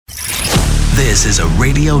This is a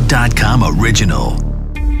Radio.com original.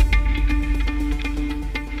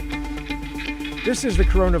 This is the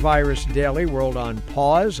Coronavirus Daily World on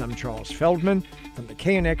Pause. I'm Charles Feldman from the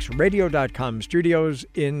KNX Radio.com studios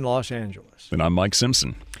in Los Angeles. And I'm Mike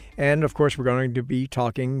Simpson. And, of course, we're going to be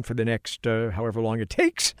talking for the next however long it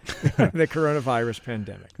takes, the coronavirus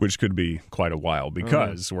pandemic. Which could be quite a while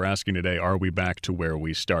because we're asking today, are we back to where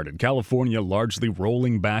we started? California largely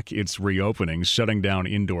rolling back its reopenings, shutting down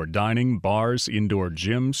indoor dining, bars, indoor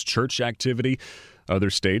gyms, church activity.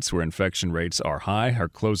 Other states where infection rates are high are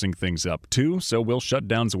closing things up too, so will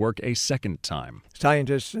shutdowns work a second time?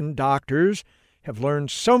 Scientists and doctors have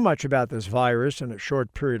learned so much about this virus in a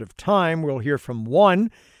short period of time. We'll hear from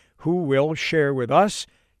one who will share with us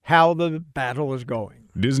how the battle is going.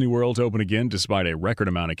 Disney World's open again despite a record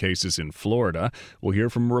amount of cases in Florida. We'll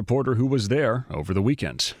hear from a reporter who was there over the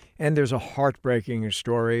weekend. And there's a heartbreaking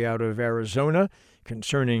story out of Arizona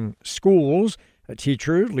concerning schools. A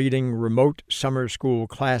teacher leading remote summer school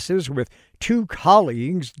classes with two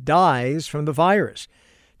colleagues dies from the virus.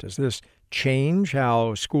 Does this change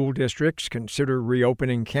how school districts consider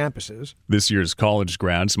reopening campuses? This year's college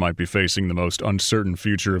grads might be facing the most uncertain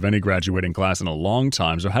future of any graduating class in a long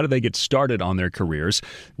time. So how do they get started on their careers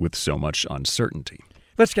with so much uncertainty?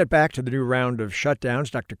 Let's get back to the new round of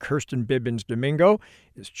shutdowns. Dr. Kirsten Bibbins-Domingo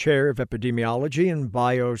is chair of epidemiology and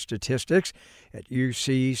biostatistics at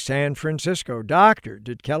UC San Francisco. Doctor,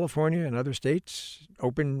 did California and other states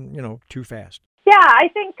open, too fast? Yeah, I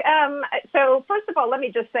think, so first of all, let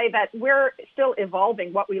me just say that we're still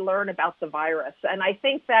evolving what we learn about the virus. And I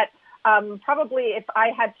think that probably if I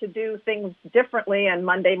had to do things differently and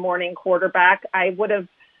Monday morning quarterback, I would have,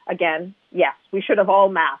 again, yes, we should have all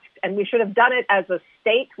masked. And we should have done it as a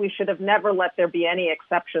state. We should have never let there be any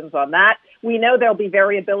exceptions on that. We know there'll be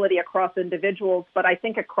variability across individuals, but I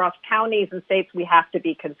think across counties and states, we have to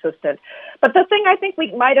be consistent. But the thing I think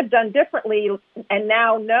we might have done differently and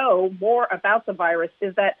now know more about the virus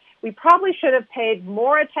is that we probably should have paid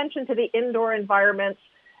more attention to the indoor environments.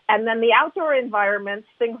 And then the outdoor environments,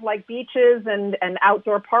 things like beaches and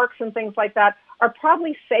outdoor parks and things like that, are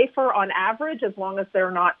probably safer on average as long as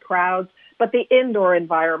they're not crowds. But the indoor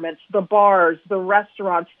environments, the bars, the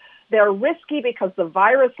restaurants, they're risky because the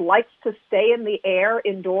virus likes to stay in the air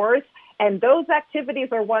indoors. And those activities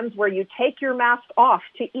are ones where you take your mask off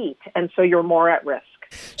to eat. And so you're more at risk.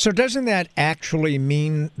 So doesn't that actually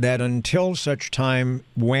mean that until such time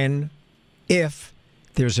if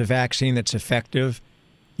there's a vaccine that's effective,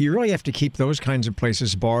 you really have to keep those kinds of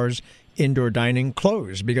places, bars, indoor dining,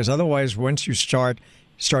 closed? Because otherwise, once you start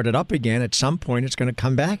it up again, at some point, it's going to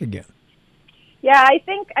come back again. Yeah, I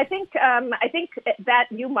think that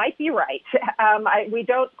you might be right. We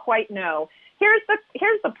don't quite know. Here's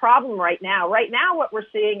the problem right now. Right now, what we're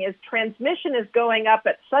seeing is transmission is going up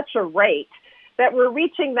at such a rate that we're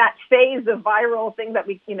reaching that phase of viral thing that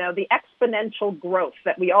the exponential growth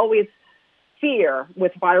that we always fear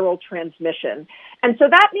with viral transmission. And so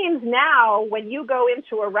that means now when you go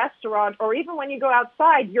into a restaurant or even when you go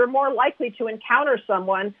outside, you're more likely to encounter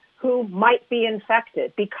someone who might be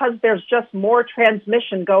infected because there's just more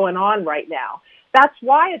transmission going on right now. That's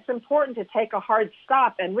why it's important to take a hard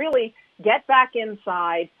stop and really get back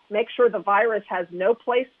inside, make sure the virus has no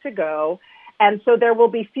place to go, and so there will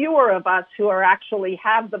be fewer of us who are actually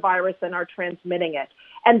have the virus and are transmitting it.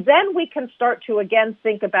 And then we can start to, again,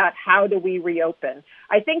 think about how do we reopen.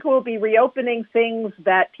 I think we'll be reopening things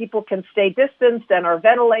that people can stay distanced and are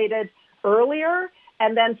ventilated earlier.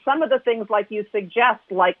 And then some of the things like you suggest,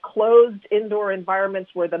 like closed indoor environments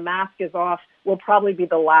where the mask is off, will probably be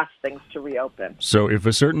the last things to reopen. So if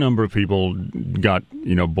a certain number of people got,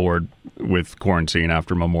 bored with quarantine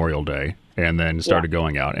after Memorial Day and then started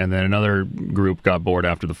going out, and then another group got bored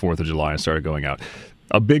after the 4th of July and started going out,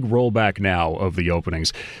 a big rollback now of the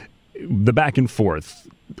openings, the back and forth,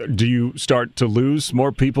 do you start to lose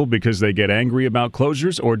more people because they get angry about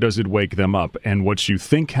closures, or does it wake them up? And what you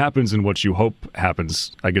think happens and what you hope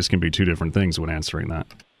happens, I guess, can be two different things when answering that.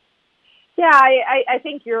 Yeah, I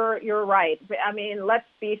think you're right. I mean, let's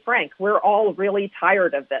be frank. We're all really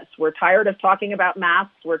tired of this. We're tired of talking about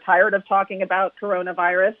masks. We're tired of talking about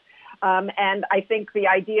coronavirus. And I think the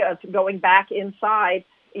idea of going back inside,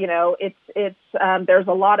 there's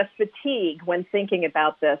a lot of fatigue when thinking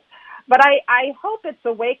about this. But I hope it's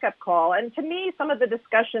a wake-up call. And to me, some of the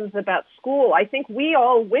discussions about school, I think we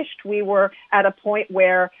all wished we were at a point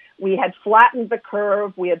where we had flattened the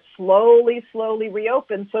curve, we had slowly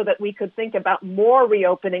reopened so that we could think about more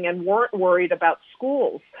reopening and weren't worried about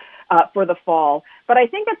schools for the fall. But I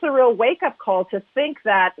think it's a real wake-up call to think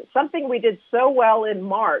that something we did so well in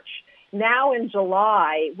March now in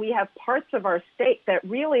July, we have parts of our state that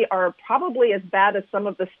really are probably as bad as some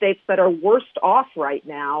of the states that are worst off right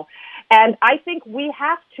now. And I think we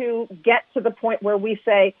have to get to the point where we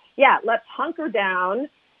say, yeah, let's hunker down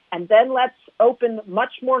and then let's open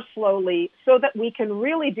much more slowly so that we can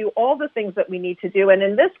really do all the things that we need to do. And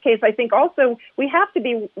in this case, I think also we have to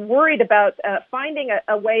be worried about finding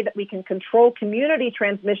a way that we can control community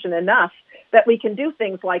transmission enough that we can do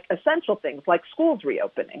things like essential things like schools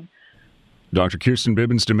reopening. Dr. Kirsten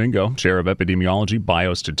Bibbins-Domingo, Chair of Epidemiology,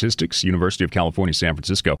 Biostatistics, University of California, San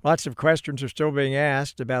Francisco. Lots of questions are still being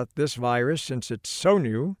asked about this virus since it's so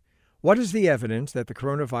new. What is the evidence that the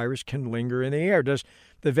coronavirus can linger in the air? Does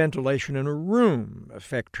the ventilation in a room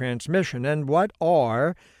affect transmission? And what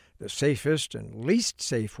are the safest and least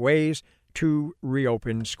safe ways to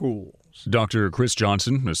reopen schools? Dr. Chris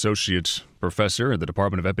Johnson, Associate Professor at the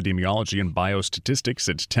Department of Epidemiology and Biostatistics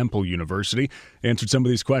at Temple University, answered some of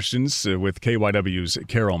these questions with KYW's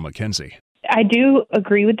Carol McKenzie. I do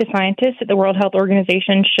agree with the scientists that the World Health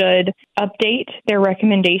Organization should update their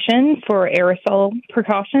recommendation for aerosol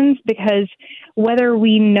precautions, because whether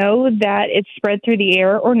we know that it's spread through the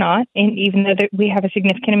air or not, and even though we have a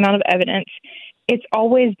significant amount of evidence, it's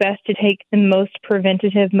always best to take the most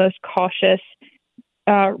preventative, most cautious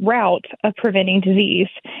route of preventing disease.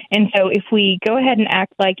 And so if we go ahead and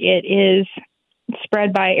act like it is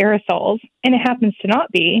spread by aerosols, and it happens to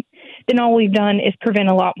not be, then all we've done is prevent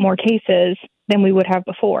a lot more cases than we would have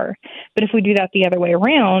before. But if we do that the other way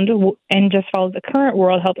around and just follow the current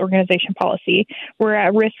World Health Organization policy, we're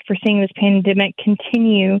at risk for seeing this pandemic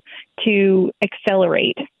continue to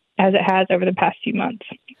accelerate as it has over the past few months.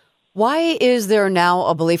 Why is there now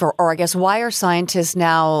a belief, or I guess why are scientists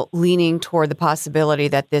now leaning toward the possibility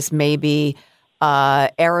that this may be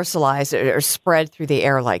aerosolized or spread through the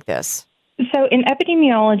air like this? So in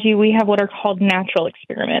epidemiology, we have what are called natural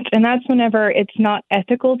experiments, and that's whenever it's not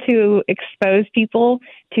ethical to expose people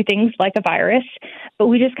to things like a virus, but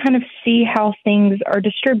we just kind of see how things are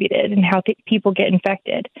distributed and how people get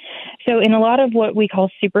infected. So in a lot of what we call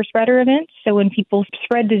super spreader events, so when people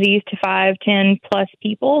spread disease to 5, 10 plus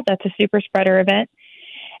people, that's a super spreader event.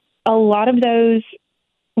 A lot of those,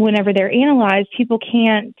 whenever they're analyzed, people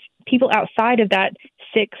outside of that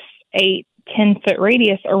 6, 8, 10-foot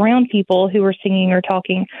radius around people who are singing or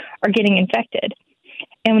talking are getting infected.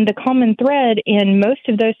 And the common thread in most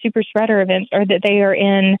of those super spreader events are that they are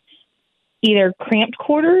in either cramped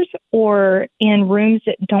quarters or in rooms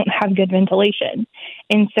that don't have good ventilation.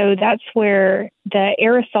 And so that's where the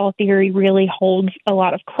aerosol theory really holds a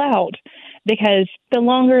lot of clout, because the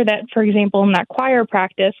longer that, for example, in that choir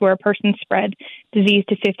practice where a person spread disease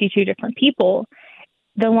to 52 different people,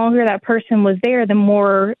 the longer that person was there, the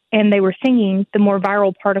more, and they were singing, the more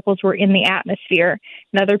viral particles were in the atmosphere,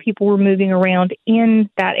 and other people were moving around in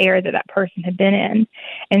that air that person had been in.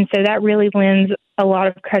 And so that really lends a lot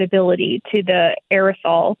of credibility to the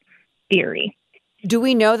aerosol theory. Do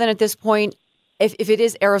we know then at this point if it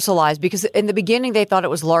is aerosolized? Because in the beginning, they thought it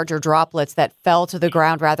was larger droplets that fell to the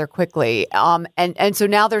ground rather quickly. And so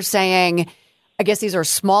now they're saying, I guess these are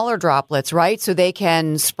smaller droplets, right? So they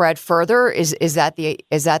can spread further. Is that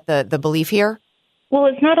the belief here? Well,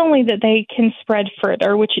 it's not only that they can spread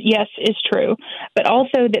further, which, yes, is true, but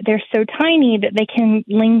also that they're so tiny that they can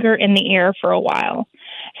linger in the air for a while.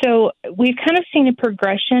 So we've kind of seen a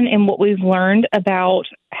progression in what we've learned about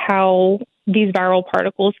how these viral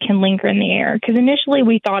particles can linger in the air. Because initially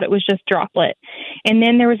we thought it was just droplet. And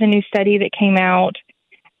then there was a new study that came out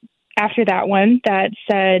after that one that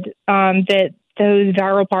said that those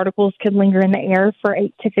viral particles could linger in the air for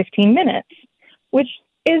 8 to 15 minutes, which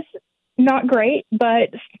is not great, but,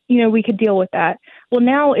 we could deal with that. Well,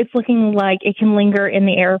 now it's looking like it can linger in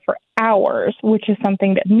the air for hours, which is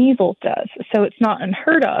something that measles does. So it's not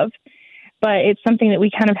unheard of, but it's something that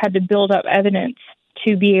we kind of had to build up evidence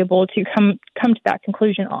to be able to come to that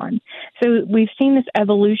conclusion on. So we've seen this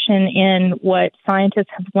evolution in what scientists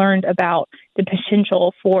have learned about the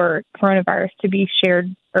potential for coronavirus to be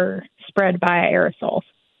shared or spread by aerosols.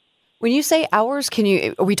 When you say hours,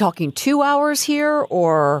 are we talking 2 hours here,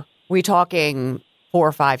 or are we talking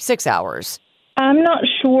 4, 5, 6 hours? I'm not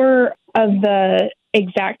sure of the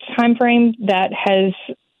exact time frame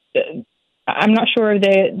I'm not sure of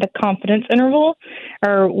the confidence interval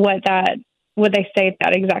or what they say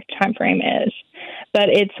that exact time frame is, but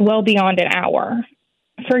it's well beyond an hour.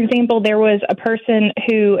 For example, there was a person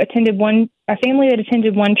who a family that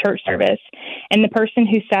attended one church service, and the person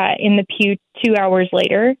who sat in the pew 2 hours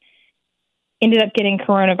later ended up getting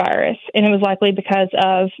coronavirus, and it was likely because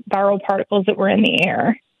of viral particles that were in the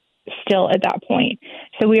air. still at that point.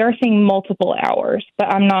 So we are seeing multiple hours, but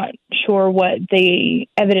I'm not sure what the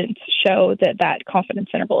evidence show that confidence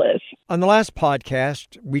interval is. On the last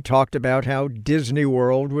podcast, we talked about how Disney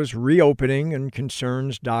World was reopening and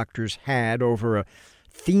concerns doctors had over a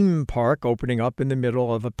theme park opening up in the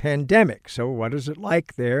middle of a pandemic. So what is it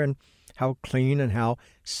like there, and how clean and how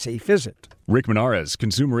safe is it? Rick Menares,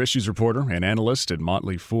 consumer issues reporter and analyst at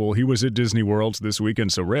Motley Fool. He was at Disney World this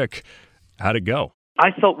weekend. So, Rick, how'd it go?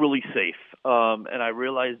 I felt really safe, and I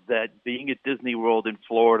realized that being at Disney World in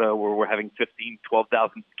Florida, where we're having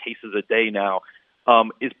 12,000 cases a day now,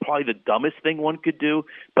 is probably the dumbest thing one could do.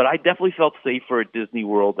 But I definitely felt safer at Disney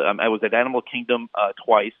World. I was at Animal Kingdom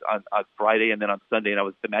twice, on Friday and then on Sunday, and I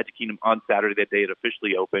was at the Magic Kingdom on Saturday, that day it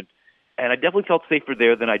officially opened. And I definitely felt safer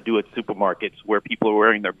there than I do at supermarkets, where people are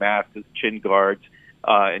wearing their masks as chin guards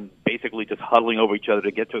and basically just huddling over each other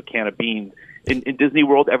to get to a can of beans. In Disney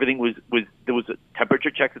World, everything was there was a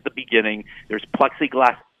temperature checks at the beginning. There's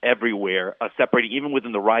plexiglass everywhere, separating even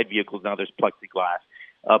within the ride vehicles. Now there's plexiglass.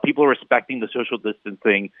 People are respecting the social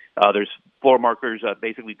distancing. There's floor markers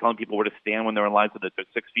basically telling people where to stand when they're in line, so that they're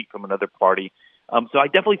 6 feet from another party. So I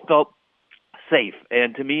definitely felt safe.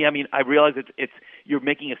 And to me, I mean, I realize it's you're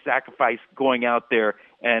making a sacrifice going out there,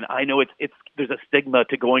 and I know it's there's a stigma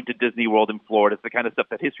to going to Disney World in Florida. It's the kind of stuff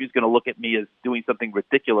that history is going to look at me as doing something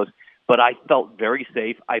ridiculous. But I felt very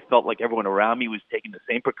safe. I felt like everyone around me was taking the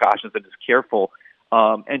same precautions and is careful.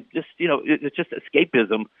 And just, it's just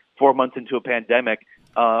escapism 4 months into a pandemic.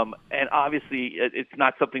 And obviously, it's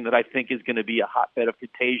not something that I think is going to be a hotbed of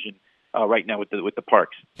contagion right now with the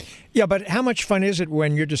parks. Yeah, but how much fun is it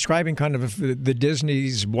when you're describing kind of the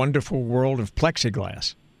Disney's wonderful world of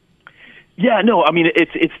plexiglass? Yeah, no, I mean,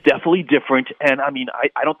 it's definitely different. And I mean,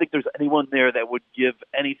 I don't think there's anyone there that would give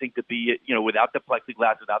anything to be, without the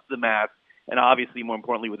plexiglass, without the mask, and obviously, more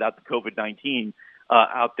importantly, without the COVID-19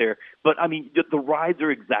 out there. But I mean, the rides are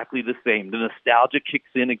exactly the same. The nostalgia kicks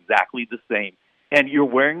in exactly the same. And you're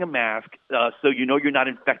wearing a mask, so you're not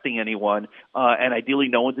infecting anyone, and ideally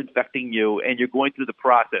no one's infecting you, and you're going through the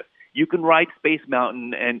process. You can ride Space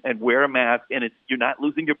Mountain and wear a mask, and you're not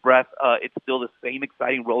losing your breath. It's still the same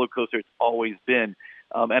exciting roller coaster it's always been.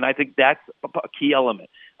 And I think that's a key element.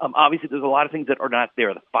 Obviously, there's a lot of things that are not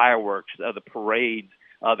there. The fireworks, the parades,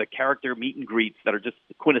 the character meet and greets that are just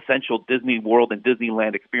quintessential Disney World and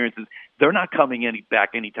Disneyland experiences. They're not coming back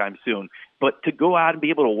anytime soon. But to go out and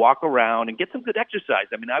be able to walk around and get some good exercise.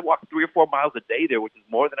 I mean, I walk 3 or 4 miles a day there, which is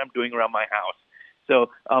more than I'm doing around my house. So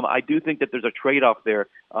I do think that there's a trade-off there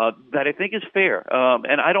that I think is fair,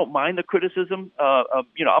 and I don't mind the criticism. I'm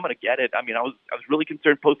going to get it. I mean, I was really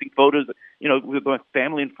concerned posting photos, with my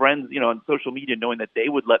family and friends, on social media, knowing that they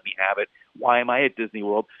would let me have it. Why am I at Disney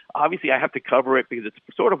World? Obviously, I have to cover it because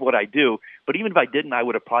it's sort of what I do. But even if I didn't, I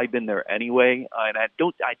would have probably been there anyway, and I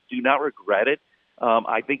do not regret it.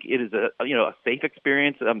 I think it is a safe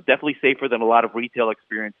experience. Definitely safer than a lot of retail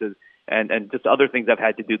experiences. And just other things I've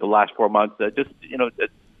had to do the last 4 months.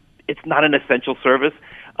 It's not an essential service,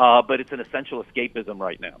 but it's an essential escapism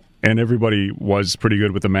right now. And everybody was pretty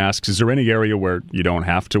good with the masks. Is there any area where you don't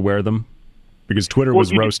have to wear them? Because Twitter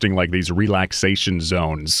was roasting like these relaxation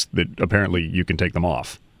zones that apparently you can take them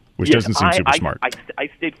off, which doesn't seem super smart. I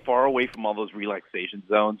stayed far away from all those relaxation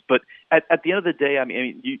zones. But at the end of the day, I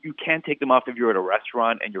mean, you can take them off if you're at a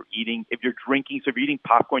restaurant and you're eating. If you're drinking, so if you're eating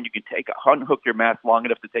popcorn, you can unhook your mask long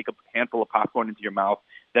enough to take a handful of popcorn into your mouth,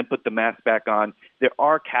 then put the mask back on. There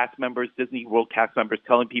are cast members, Disney World cast members,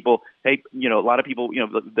 telling people, hey, a lot of people,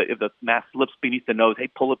 if the mask slips beneath the nose, hey,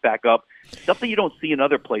 pull it back up. Something you don't see in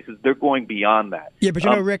other places. They're going beyond that. Yeah, but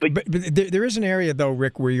Rick, but there is an area, though,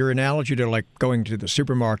 Rick, where your analogy to like going to the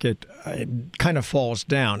supermarket kind of falls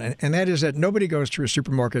down. And that is that nobody goes to a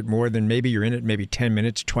supermarket more than maybe you're in it maybe 10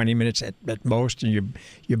 minutes, 20 minutes at most, and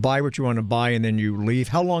you buy what you want to buy and then you leave.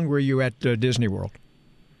 How long were you at Disney World?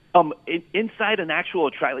 Inside an actual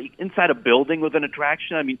attraction, inside a building with an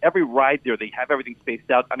attraction, I mean, every ride there, they have everything spaced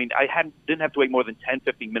out. I mean, I didn't have to wait more than 10,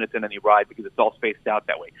 15 minutes in any ride because it's all spaced out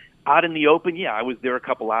that way. Out in the open, yeah, I was there a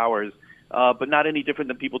couple hours, but not any different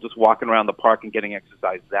than people just walking around the park and getting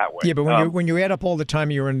exercise that way. Yeah, but when you add up all the time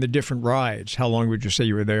you were in the different rides, how long would you say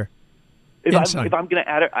you were there? If I'm going to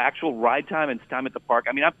add an actual ride time and time at the park,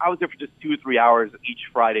 I mean, I was there for just 2 or 3 hours each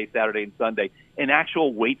Friday, Saturday, and Sunday. In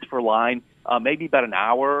actual waits for line, maybe about an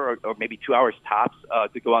hour or maybe 2 hours tops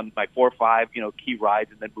to go on my 4 or 5, key rides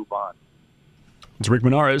and then move on. It's Rick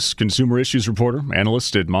Menares, consumer issues reporter,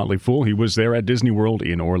 analyst at Motley Fool. He was there at Disney World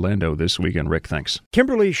in Orlando this weekend. Rick, thanks.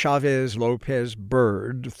 Kimberly Chavez Lopez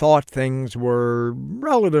Bird thought things were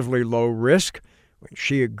relatively low risk when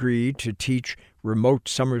she agreed to teach remote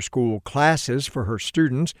summer school classes for her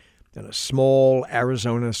students in a small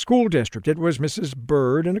Arizona school district. It was Mrs.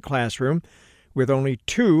 Bird in a classroom with only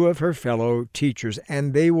 2 of her fellow teachers,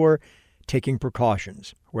 and they were taking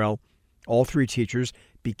precautions. Well, all 3 teachers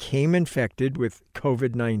became infected with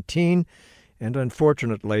COVID-19, and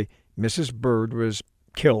unfortunately, Mrs. Bird was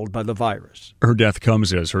killed by the virus. Her death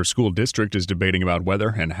comes as her school district is debating about whether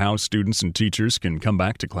and how students and teachers can come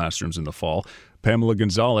back to classrooms in the fall. Pamela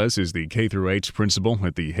Gonzalez is the K-8 principal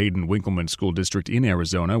at the Hayden Winkleman School District in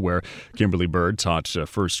Arizona, where Kimberly Bird taught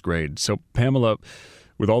first grade. So, Pamela,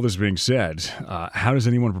 with all this being said, how does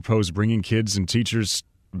anyone propose bringing kids and teachers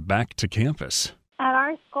back to campus? At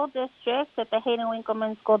our school district, at the Hayden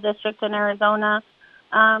Winkleman School District in Arizona,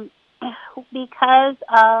 because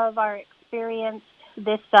of our experience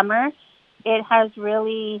this summer, it has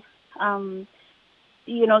really,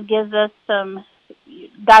 gives us some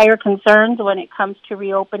dire concerns when it comes to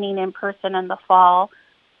reopening in person in the fall.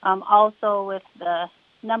 Also, with the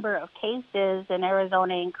number of cases in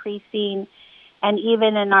Arizona increasing, and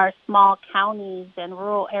even in our small counties and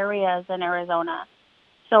rural areas in Arizona.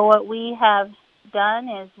 So what we have done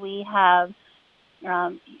is we have,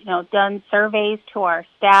 done surveys to our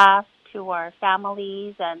staff, to our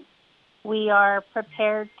families, and we are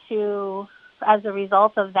prepared to, as a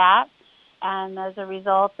result of that, and as a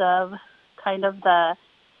result of kind of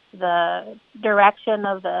the direction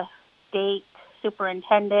of the state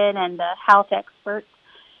superintendent and the health experts,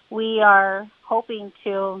 we are hoping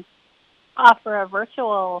to offer a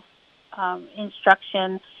virtual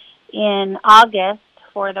instruction in August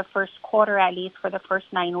for the first quarter, at least for the first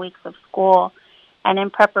 9 weeks of school. And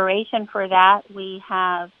in preparation for that, we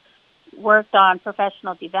have worked on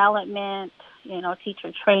professional development,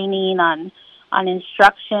 teacher training on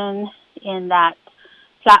instruction in that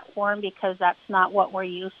platform, because that's not what we're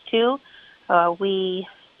used to. We,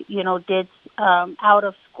 did out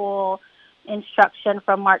of school instruction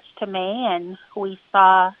from March to May, and we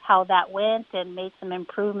saw how that went and made some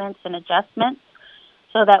improvements and adjustments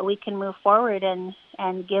so that we can move forward and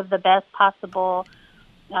give the best possible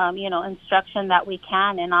instruction that we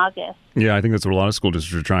can in August. Yeah, I think that's what a lot of school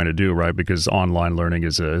districts are trying to do, right? Because online learning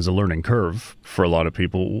is a learning curve for a lot of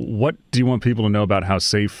people. What do you want people to know about how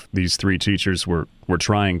safe these 3 teachers were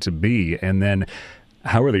trying to be? And then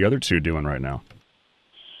how are the other 2 doing right now?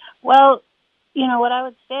 Well, what I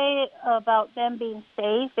would say about them being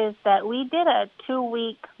safe is that we did a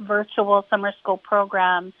 2-week virtual summer school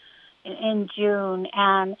program in June.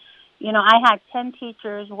 And, I had 10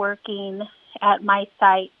 teachers working at my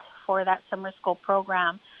site for that summer school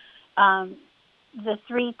program. The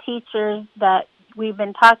 3 teachers that we've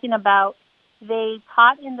been talking about, they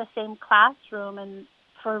taught in the same classroom, and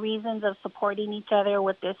for reasons of supporting each other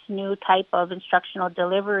with this new type of instructional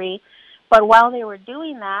delivery. But while they were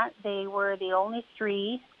doing that, they were the only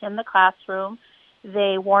 3 in the classroom.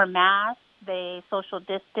 They wore masks, they social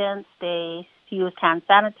distanced, they used hand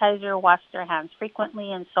sanitizer, washed their hands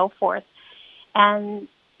frequently, and so forth. And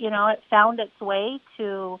it found its way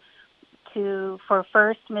for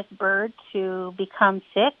first Miss Bird to become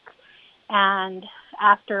sick, and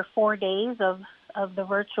after 4 days of the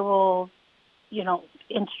virtual,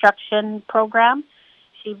 instruction program,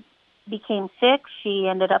 she became sick. She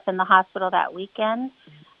ended up in the hospital that weekend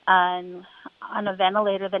and on a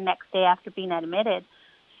ventilator the next day after being admitted.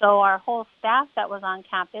 So our whole staff that was on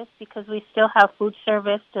campus, because we still have food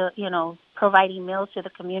service to, providing meals to the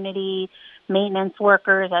community, maintenance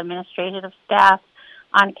workers, administrative staff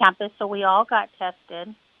on campus. So we all got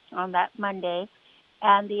tested on that Monday,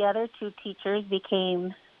 and the other 2 teachers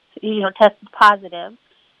became, tested positive.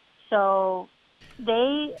 So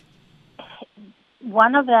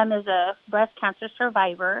one of them is a breast cancer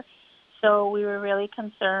survivor. So we were really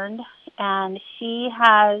concerned, and she's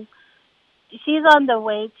on the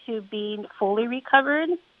way to being fully recovered.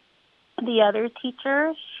 The other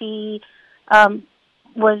teacher, she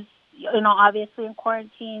was, obviously in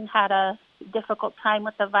quarantine, had a difficult time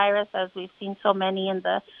with the virus, as we've seen so many in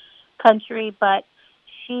the country, but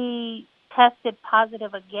she tested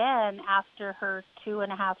positive again after her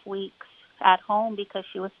 2.5 weeks at home because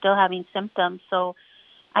she was still having symptoms. So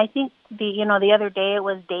I think the other day, it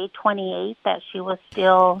was day 28 that she was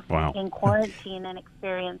still in quarantine and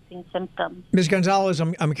experiencing symptoms. Ms. Gonzalez,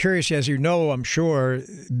 I'm curious, as you know, I'm sure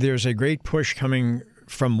there's a great push coming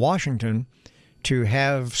from Washington to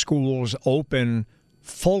have schools open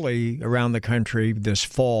fully around the country this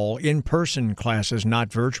fall, in-person classes,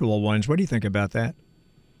 not virtual ones. What do you think about that?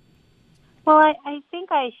 Well, I think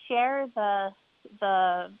I share the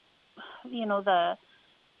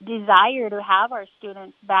desire to have our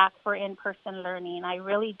students back for in-person learning. I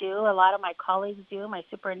really do. A lot of my colleagues do, my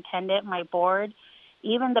superintendent, my board.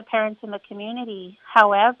 even the parents in the community.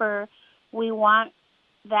 However, we want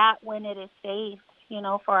that when it is safe,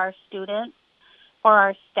 for our students, for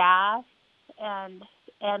our staff,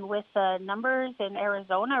 and with the numbers in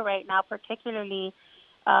Arizona right now, particularly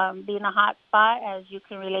being a hot spot, as you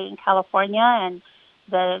can relate in California, and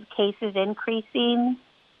the cases increasing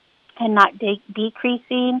and not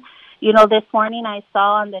decreasing. This morning I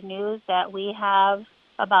saw on the news that we have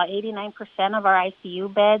about 89% of our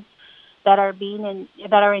ICU beds that are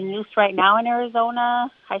in use right now in Arizona.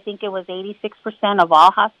 I think it was 86% of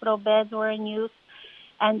all hospital beds were in use.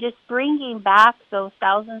 And just bringing back those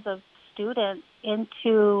thousands of students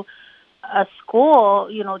into a school,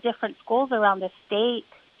 different schools around the state,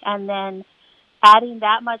 and then adding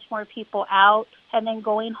that much more people out and then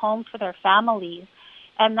going home to their families.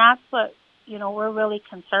 And that's what, we're really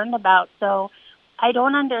concerned about. So I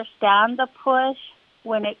don't understand the push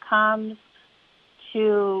when it comes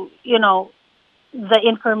to, the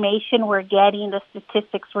information we're getting, the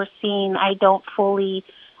statistics we're seeing. I don't fully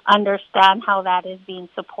understand how that is being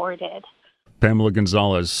supported. Pamela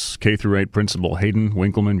Gonzalez, K-8 principal, Hayden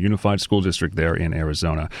Winkleman Unified School District there in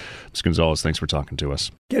Arizona. Ms. Gonzalez, thanks for talking to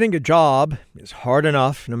us. Getting a job is hard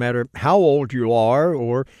enough, no matter how old you are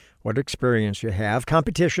or what experience you have.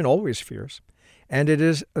 Competition always fierce. And it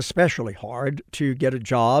is especially hard to get a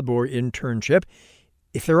job or internship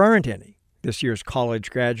if there aren't any. This year's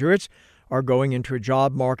college graduates are going into a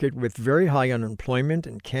job market with very high unemployment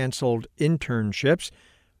and canceled internships.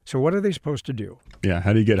 So what are they supposed to do? Yeah,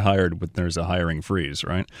 how do you get hired when there's a hiring freeze,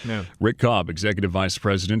 right? Yeah. Rick Cobb, Executive Vice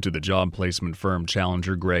President of the job placement firm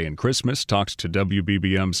Challenger, Gray & Christmas, talked to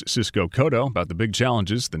WBBM's Cisco Cotto about the big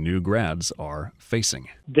challenges the new grads are facing.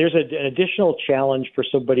 There's an additional challenge for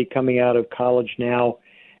somebody coming out of college now,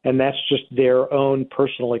 and that's just their own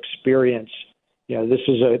personal experience. This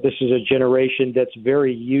is a generation that's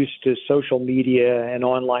very used to social media and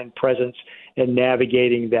online presence and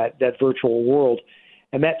navigating that virtual world.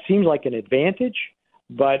 And that seems like an advantage,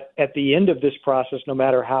 but at the end of this process, no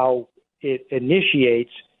matter how it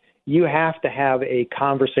initiates, you have to have a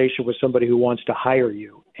conversation with somebody who wants to hire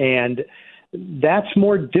you. And that's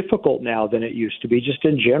more difficult now than it used to be, just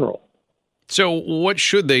in general. So what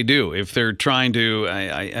should they do if they're trying to,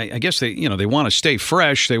 I guess they want to stay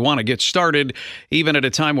fresh, they want to get started, even at a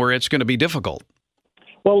time where it's going to be difficult?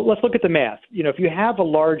 Well, let's look at the math. If you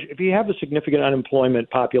have a significant unemployment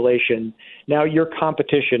population, now your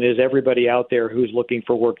competition is everybody out there who's looking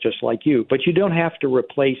for work just like you. But you don't have to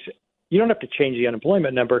you don't have to change the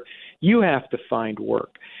unemployment number. You have to find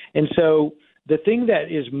work. And so the thing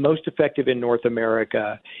that is most effective in North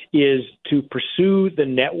America is to pursue the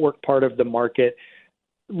network part of the market.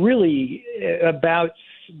 Really, about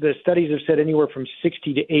the studies have said anywhere from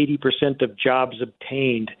 60 to 80% of jobs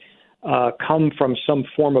obtained come from some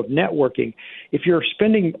form of networking. If you're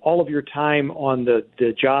spending all of your time on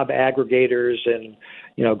the job aggregators and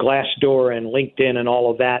Glassdoor and LinkedIn and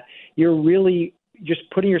all of that, you're really just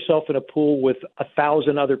putting yourself in a pool with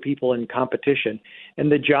 1,000 other people in competition.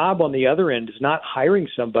 And the job on the other end is not hiring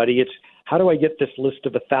somebody. It's how do I get this list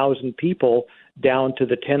of 1,000 people down to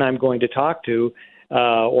the 10 I'm going to talk to,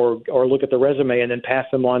 or look at the resume and then pass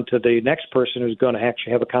them on to the next person who's going to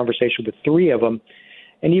actually have a conversation with 3 of them.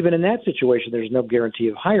 And even in that situation, there's no guarantee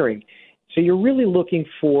of hiring. So you're really looking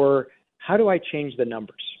for how do I change the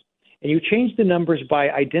numbers? And you change the numbers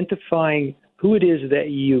by identifying who it is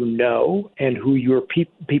that you know and who your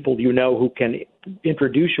people you know who can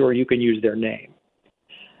introduce you or you can use their name.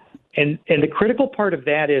 And the critical part of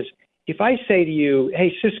that is if I say to you,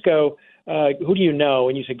 hey, Cisco, who do you know?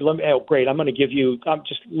 And you say, oh, great, I'm going to give you,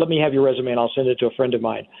 let me have your resume and I'll send it to a friend of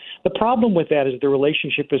mine. The problem with that is the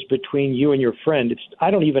relationship is between you and your friend.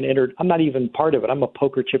 I'm not even part of it. I'm a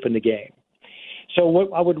poker chip in the game. So what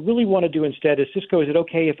I would really want to do instead is, Cisco, is it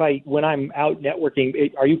okay if when I'm out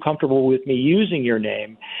networking, are you comfortable with me using your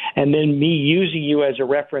name and then me using you as a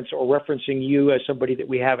reference or referencing you as somebody that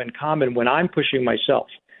we have in common when I'm pushing myself?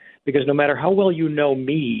 Because no matter how well you know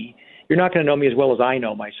me, you're not going to know me as well as I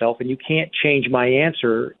know myself, and you can't change my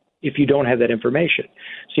answer if you don't have that information.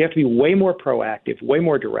 So you have to be way more proactive, way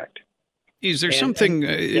more direct. Is there something,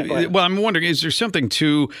 well, I'm wondering, is there something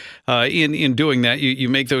to, in doing that, you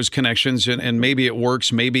make those connections and maybe it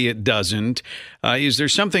works, maybe it doesn't. Is there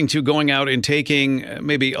something to going out and taking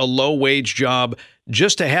maybe a low-wage job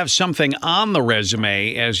just to have something on the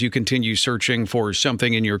resume as you continue searching for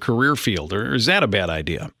something in your career field, or is that a bad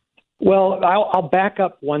idea? Well, I'll back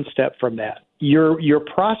up one step from that. Your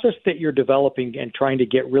process that you're developing and trying to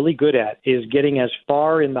get really good at is getting as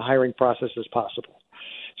far in the hiring process as possible.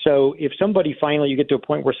 So if somebody finally you get to a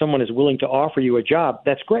point where someone is willing to offer you a job,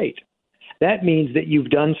 that's great. That means that you've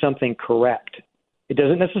done something correct. It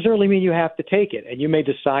doesn't necessarily mean you have to take it, and you may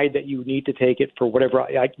decide that you need to take it for whatever.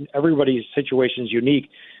 Everybody's situation is unique.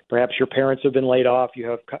 Perhaps your parents have been laid off.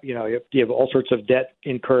 You have all sorts of debt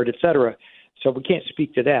incurred, et cetera. So we can't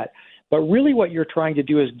speak to that. But really what you're trying to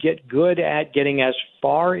do is get good at getting as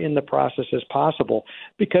far in the process as possible,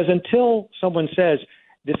 because until someone says,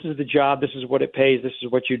 this is the job, this is what it pays, this is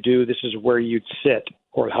what you do, this is where you'd sit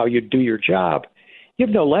or how you do your job, you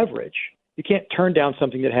have no leverage. You can't turn down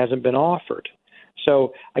something that hasn't been offered.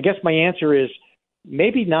 So I guess my answer is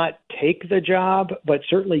maybe not take the job, but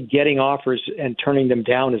certainly getting offers and turning them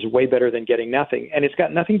down is way better than getting nothing. And it's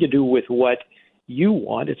got nothing to do with what you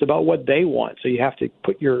want. It's about what they want. So you have to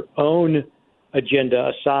put your own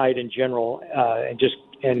agenda aside in general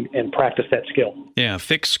and practice that skill. Yeah,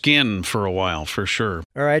 thick skin for a while, for sure.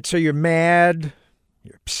 All right, so you're mad,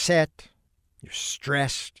 you're upset, you're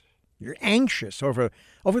stressed, you're anxious over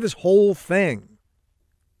this whole thing.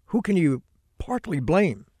 Who can you partly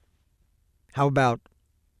blame? How about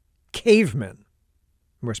cavemen?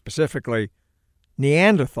 More specifically,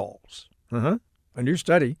 Neanderthals. A new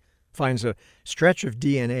study finds a stretch of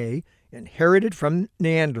DNA inherited from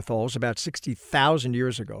Neanderthals about 60,000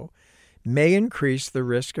 years ago may increase the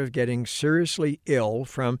risk of getting seriously ill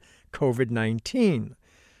from COVID-19.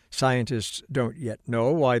 Scientists don't yet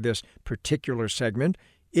know why this particular segment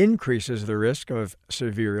increases the risk of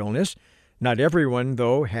severe illness. Not everyone,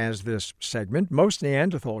 though, has this segment. Most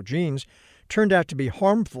Neanderthal genes turned out to be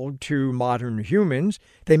harmful to modern humans.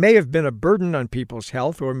 They may have been a burden on people's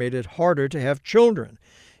health or made it harder to have children.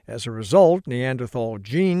 As a result, Neanderthal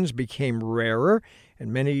genes became rarer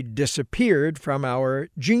and many disappeared from our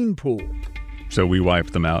gene pool. So we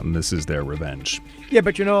wiped them out, and this is their revenge. Yeah,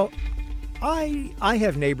 but I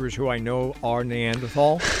have neighbors who I know are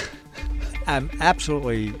Neanderthal. I'm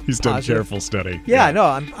absolutely He's done positive. careful study. Yeah, no,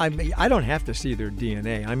 I don't have to see their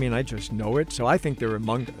DNA. I mean, I just know it, so I think they're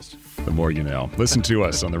among us. The more you know. Listen to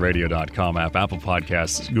us on the radio.com app, Apple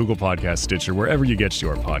Podcasts, Google Podcasts, Stitcher, wherever you get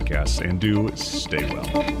your podcasts, and do stay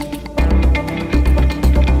well.